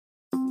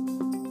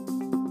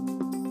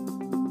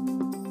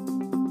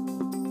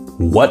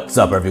What's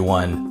up,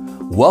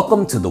 everyone?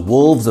 Welcome to the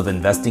Wolves of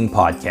Investing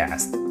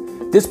podcast.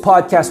 This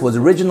podcast was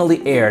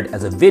originally aired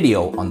as a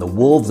video on the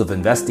Wolves of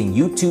Investing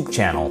YouTube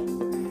channel.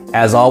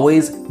 As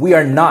always, we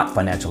are not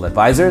financial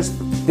advisors.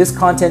 This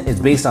content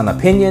is based on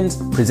opinions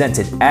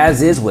presented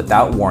as is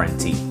without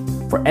warranty,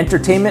 for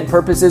entertainment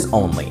purposes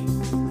only.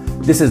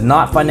 This is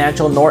not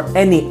financial nor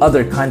any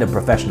other kind of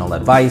professional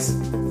advice.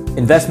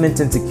 Investments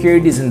in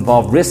securities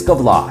involve risk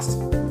of loss.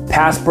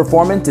 Past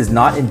performance is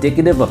not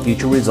indicative of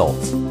future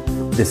results.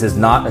 This is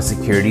not a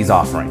securities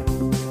offering.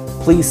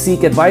 Please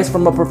seek advice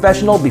from a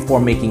professional before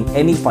making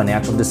any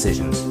financial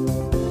decisions.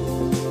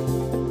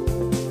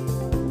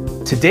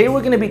 Today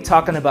we're going to be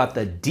talking about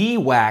the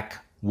DWAC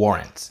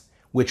warrants,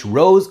 which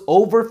rose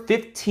over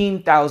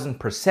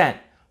 15,000%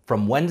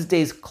 from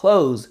Wednesday's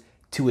close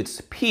to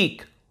its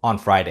peak on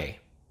Friday.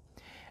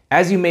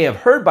 As you may have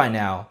heard by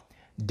now,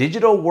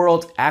 Digital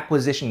World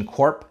Acquisition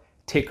Corp,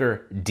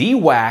 ticker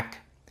DWAC,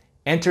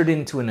 entered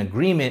into an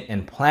agreement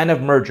and plan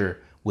of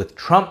merger with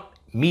Trump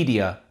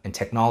Media and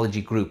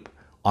Technology Group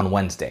on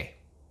Wednesday.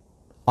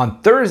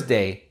 On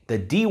Thursday, the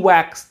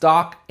DWAC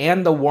stock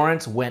and the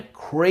warrants went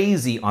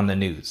crazy on the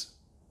news,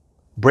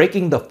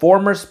 breaking the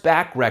former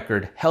SPAC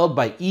record held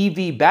by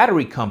EV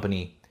battery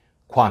company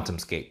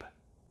QuantumScape.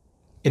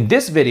 In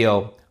this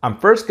video, I'm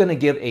first going to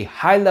give a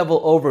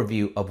high-level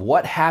overview of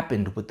what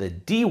happened with the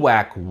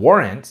DWAC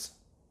warrants.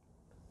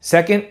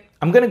 Second,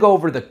 I'm going to go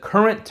over the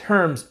current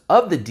terms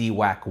of the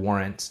DWAC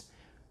warrants,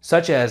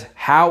 such as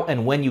how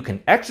and when you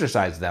can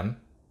exercise them.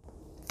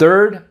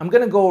 Third, I'm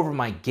going to go over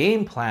my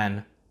game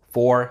plan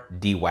for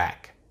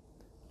DWAC.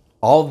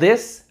 All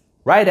this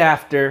right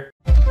after.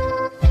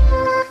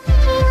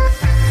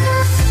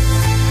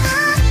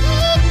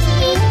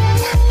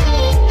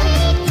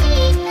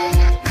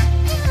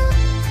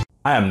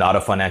 I am not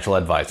a financial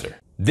advisor.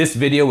 This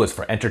video is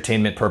for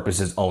entertainment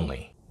purposes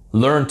only.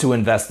 Learn to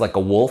invest like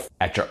a wolf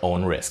at your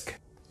own risk.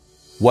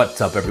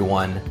 What's up,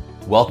 everyone?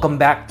 Welcome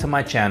back to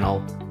my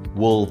channel,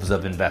 Wolves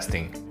of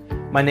Investing.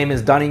 My name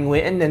is Donnie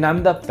Nguyen and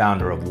I'm the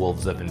founder of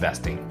Wolves of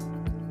Investing.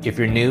 If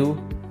you're new,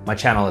 my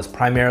channel is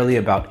primarily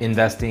about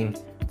investing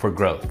for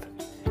growth.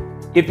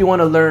 If you want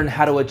to learn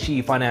how to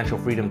achieve financial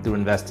freedom through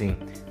investing,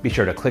 be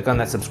sure to click on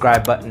that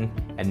subscribe button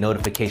and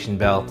notification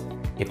bell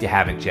if you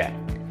haven't yet.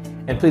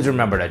 And please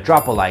remember to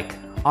drop a like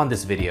on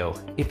this video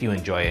if you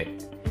enjoy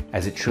it,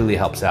 as it truly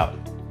helps out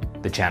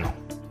the channel.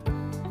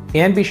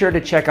 And be sure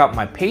to check out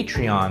my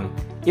Patreon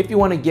if you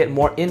want to get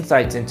more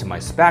insights into my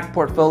SPAC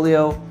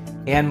portfolio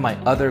and my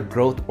other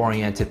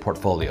growth-oriented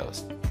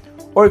portfolios,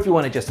 or if you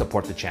want to just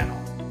support the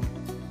channel.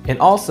 And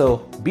also,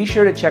 be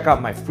sure to check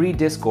out my free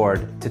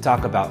Discord to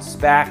talk about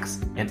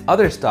SPACs and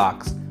other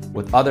stocks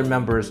with other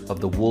members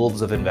of the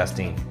Wolves of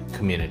Investing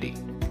community.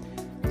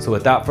 So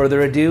without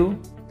further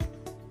ado,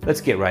 let's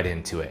get right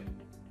into it.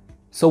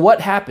 So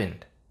what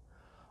happened?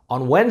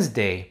 On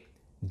Wednesday,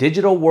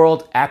 Digital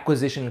World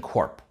Acquisition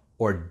Corp,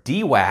 or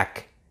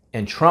DWAC,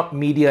 and Trump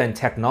Media and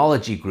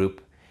Technology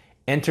Group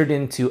entered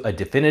into a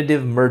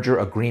definitive merger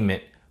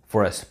agreement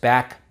for a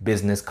SPAC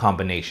business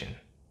combination,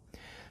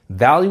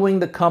 valuing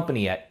the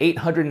company at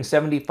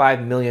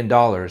 $875 million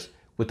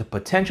with a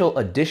potential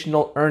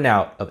additional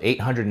earnout of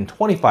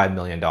 $825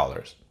 million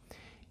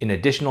in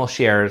additional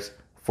shares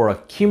for a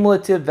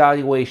cumulative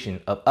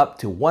valuation of up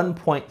to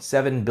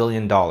 $1.7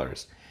 billion,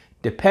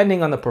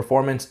 depending on the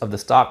performance of the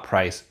stock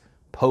price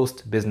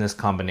post-business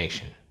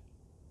combination.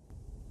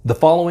 The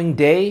following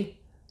day,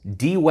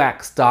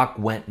 DWAC stock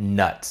went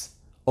nuts,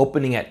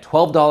 opening at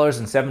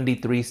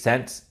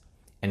 $12.73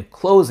 and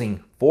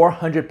closing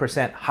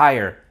 400%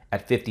 higher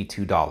at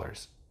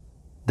 $52.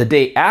 The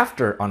day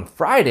after, on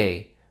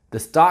Friday, the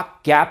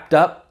stock gapped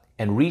up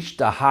and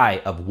reached a high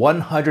of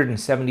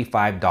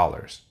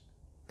 $175.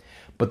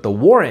 But the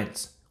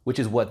warrants, which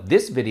is what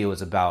this video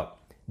is about,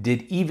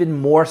 did even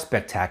more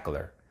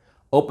spectacular,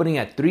 opening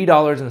at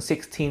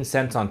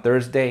 $3.16 on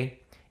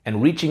Thursday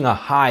and reaching a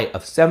high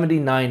of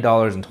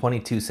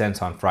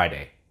 $79.22 on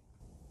Friday.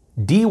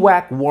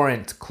 DWAC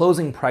warrants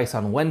closing price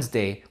on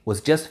Wednesday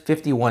was just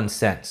 51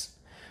 cents.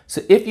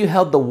 So if you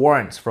held the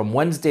warrants from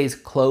Wednesday's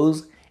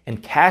close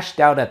and cashed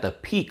out at the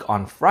peak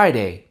on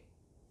Friday,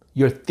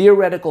 your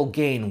theoretical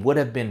gain would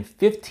have been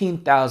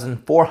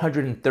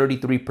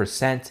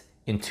 15,433%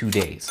 in 2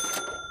 days.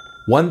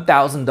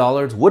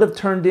 $1,000 would have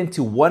turned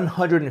into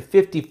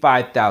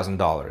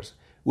 $155,000,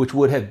 which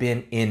would have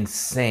been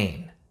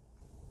insane.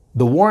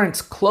 The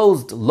warrants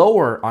closed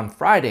lower on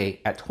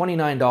Friday at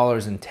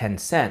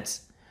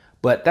 $29.10,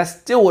 but that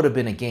still would have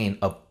been a gain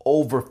of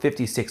over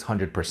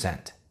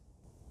 5,600%.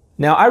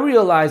 Now, I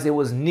realize it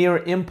was near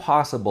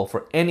impossible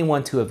for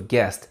anyone to have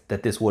guessed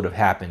that this would have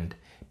happened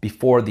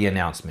before the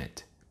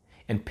announcement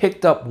and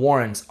picked up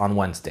warrants on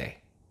Wednesday.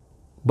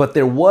 But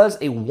there was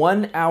a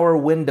 1-hour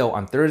window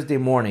on Thursday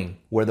morning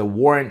where the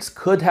warrants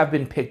could have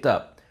been picked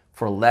up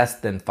for less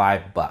than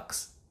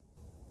 $5.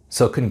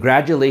 So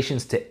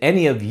congratulations to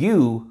any of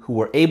you who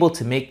were able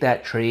to make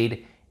that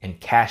trade and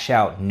cash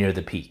out near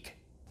the peak.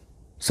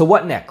 So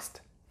what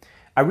next?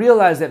 I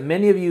realize that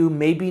many of you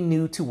may be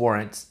new to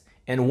warrants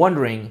and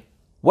wondering,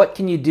 what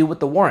can you do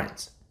with the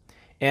warrants?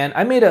 And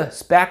I made a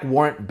SPAC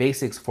warrant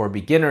basics for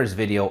beginners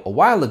video a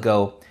while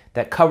ago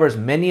that covers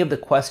many of the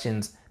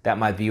questions that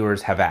my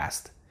viewers have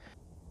asked.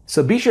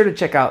 So be sure to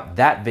check out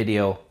that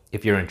video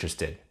if you're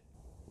interested.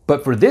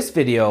 But for this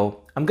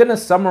video, I'm going to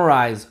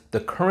summarize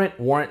the current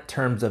warrant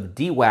terms of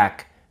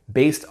DWAC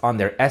based on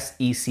their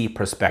SEC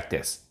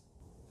prospectus.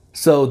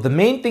 So the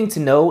main thing to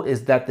know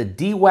is that the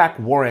DWAC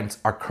warrants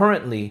are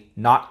currently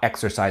not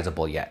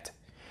exercisable yet,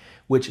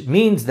 which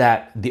means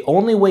that the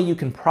only way you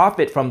can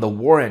profit from the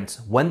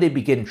warrants when they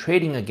begin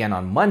trading again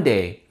on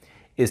Monday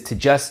is to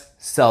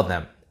just sell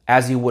them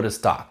as you would a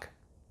stock.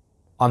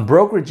 On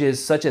brokerages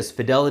such as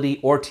Fidelity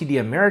or TD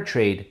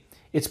Ameritrade,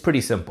 it's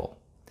pretty simple.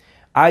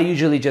 I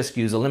usually just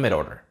use a limit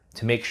order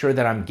to make sure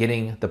that I'm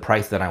getting the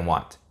price that I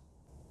want.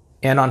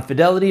 And on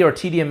Fidelity or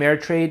TD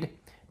Ameritrade,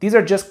 these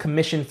are just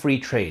commission-free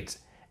trades,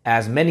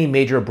 as many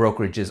major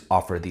brokerages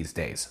offer these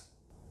days.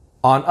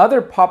 On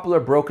other popular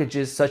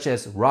brokerages such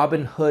as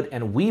Robinhood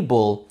and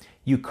Webull,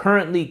 you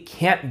currently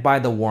can't buy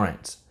the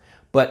warrants.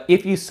 But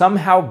if you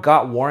somehow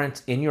got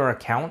warrants in your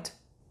account,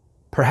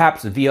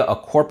 perhaps via a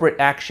corporate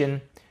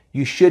action,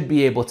 you should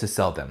be able to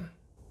sell them.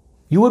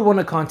 You would want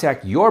to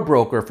contact your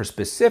broker for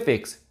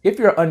specifics if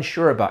you're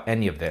unsure about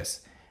any of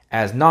this,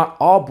 as not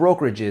all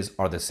brokerages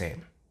are the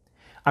same.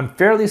 I'm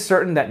fairly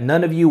certain that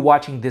none of you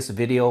watching this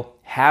video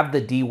have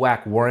the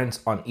DWAC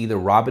warrants on either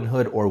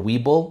Robinhood or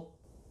Webull,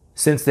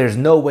 since there's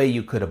no way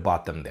you could have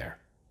bought them there.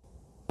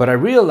 But I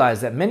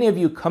realize that many of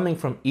you coming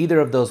from either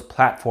of those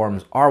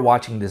platforms are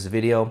watching this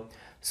video,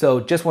 so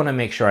just want to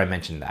make sure I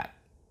mention that.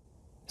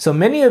 So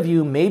many of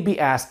you may be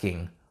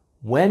asking,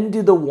 when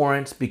do the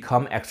warrants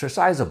become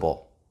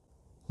exercisable?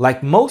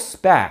 Like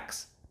most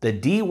SPACs, the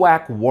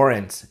DWAC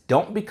warrants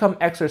don't become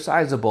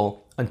exercisable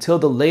until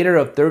the later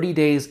of 30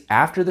 days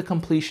after the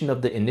completion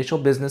of the initial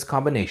business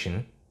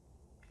combination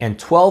and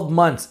 12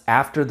 months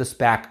after the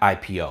SPAC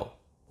IPO.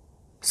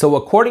 So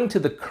according to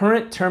the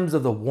current terms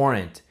of the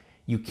warrant,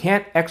 you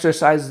can't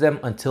exercise them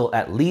until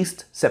at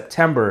least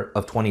September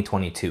of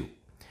 2022,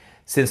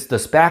 since the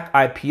SPAC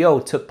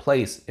IPO took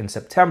place in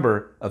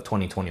September of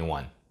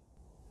 2021.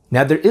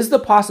 Now there is the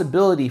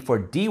possibility for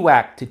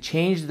DWAC to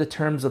change the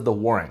terms of the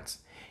warrants,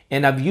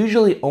 and I've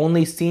usually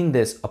only seen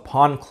this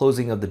upon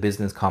closing of the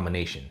business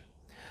combination.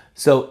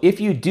 So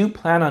if you do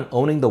plan on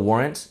owning the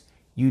warrants,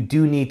 you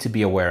do need to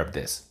be aware of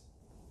this.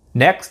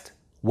 Next,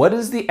 what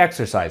is the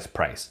exercise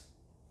price?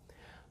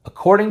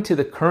 According to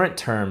the current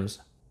terms,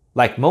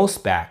 like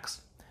most SPACs,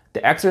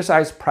 the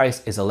exercise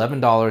price is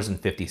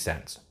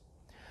 $11.50.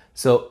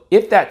 So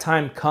if that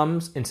time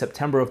comes in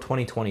September of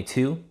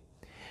 2022,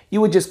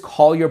 you would just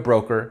call your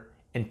broker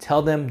and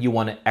tell them you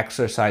want to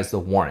exercise the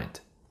warrant.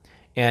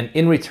 And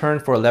in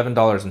return for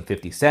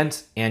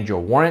 $11.50 and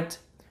your warrant,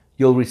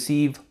 you'll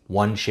receive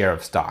 1 share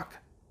of stock.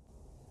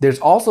 There's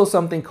also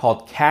something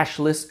called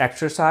cashless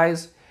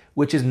exercise,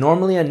 which is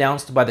normally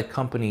announced by the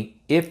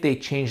company if they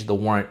change the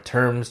warrant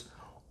terms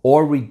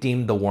or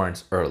redeem the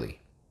warrants early.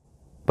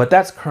 But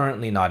that's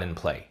currently not in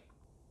play.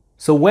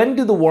 So when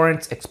do the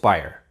warrants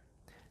expire?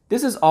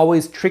 This is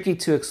always tricky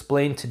to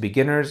explain to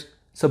beginners,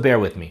 so bear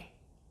with me.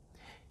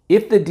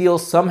 If the deal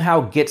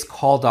somehow gets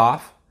called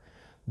off,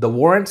 the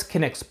warrants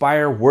can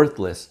expire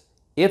worthless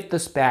if the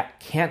SPAC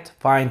can't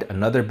find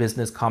another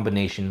business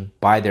combination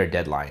by their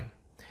deadline,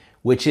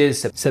 which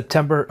is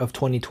September of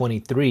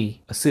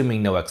 2023,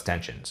 assuming no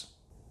extensions.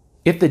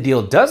 If the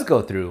deal does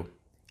go through,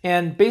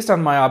 and based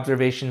on my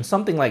observation,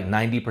 something like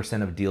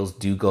 90% of deals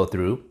do go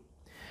through,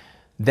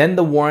 then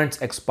the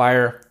warrants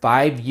expire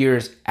 5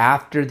 years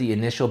after the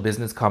initial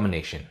business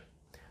combination,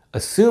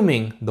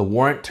 assuming the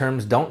warrant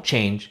terms don't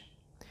change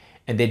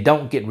and they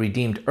don't get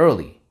redeemed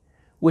early,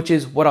 which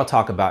is what I'll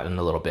talk about in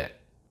a little bit,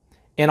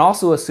 and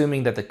also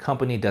assuming that the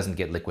company doesn't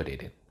get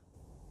liquidated.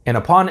 And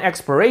upon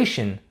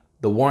expiration,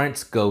 the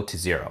warrants go to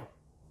zero.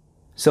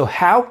 So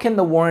how can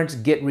the warrants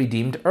get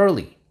redeemed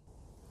early?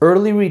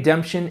 Early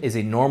redemption is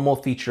a normal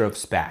feature of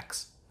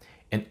SPACs,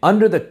 and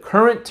under the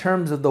current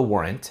terms of the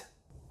warrant,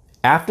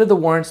 after the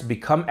warrants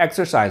become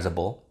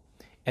exercisable,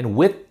 and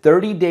with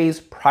 30 days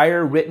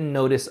prior written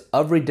notice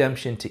of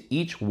redemption to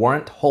each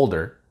warrant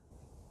holder,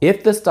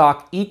 if the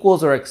stock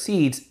equals or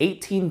exceeds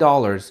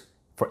 $18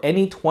 for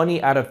any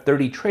 20 out of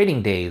 30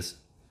 trading days,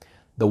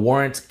 the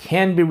warrants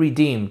can be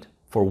redeemed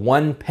for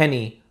 1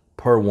 penny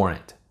per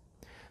warrant.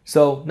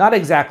 So not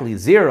exactly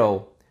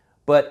zero,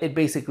 but it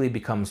basically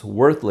becomes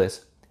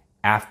worthless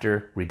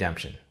after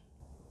redemption.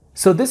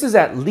 So this is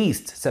at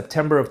least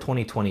September of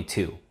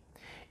 2022,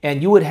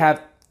 and you would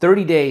have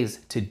 30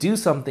 days to do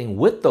something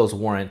with those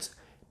warrants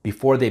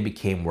before they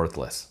became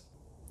worthless.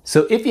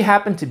 So if you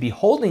happen to be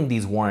holding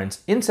these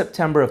warrants in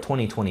September of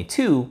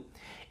 2022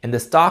 and the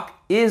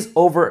stock is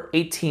over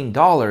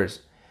 $18,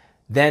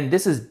 then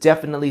this is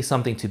definitely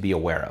something to be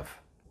aware of.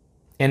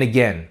 And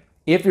again,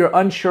 if you're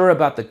unsure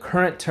about the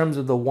current terms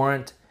of the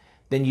warrant,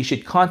 then you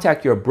should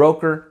contact your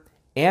broker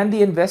and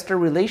the investor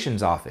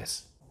relations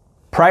office.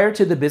 Prior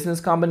to the business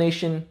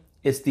combination,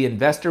 it's the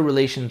investor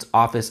relations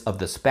office of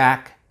the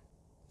SPAC,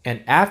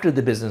 and after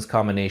the business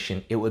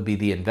combination, it would be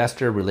the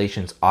investor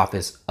relations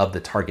office of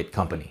the target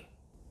company.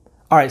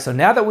 All right, so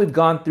now that we've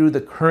gone through the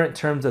current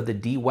terms of the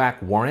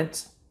DWAC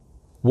warrants,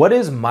 what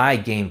is my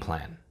game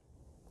plan?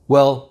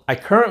 Well, I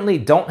currently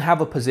don't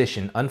have a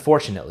position,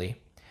 unfortunately,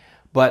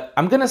 but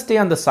I'm gonna stay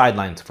on the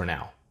sidelines for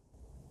now.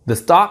 The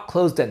stock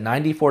closed at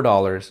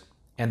 $94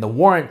 and the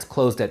warrants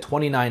closed at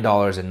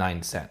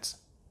 $29.09.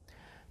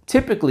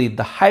 Typically,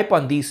 the hype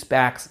on these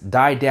SPACs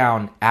die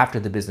down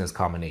after the business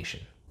combination.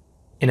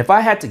 And if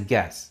I had to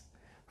guess,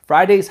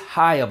 Friday's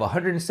high of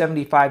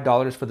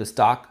 $175 for the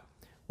stock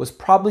was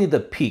probably the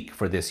peak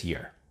for this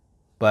year.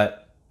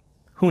 But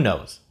who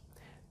knows?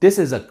 This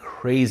is a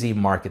crazy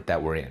market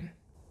that we're in.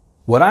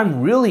 What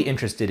I'm really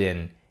interested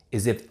in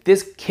is if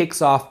this kicks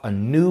off a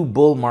new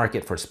bull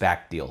market for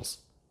SPAC deals.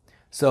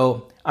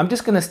 So I'm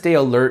just gonna stay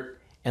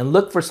alert and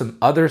look for some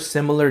other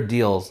similar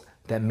deals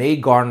that may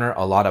garner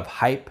a lot of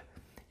hype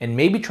and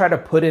maybe try to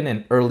put in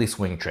an early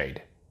swing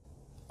trade.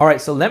 All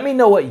right, so let me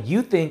know what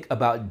you think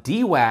about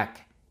DWAC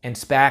and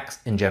SPACs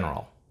in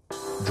general.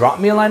 Drop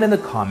me a line in the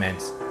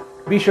comments.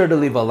 Be sure to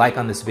leave a like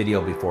on this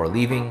video before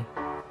leaving.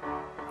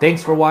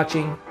 Thanks for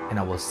watching, and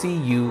I will see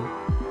you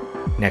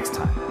next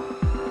time.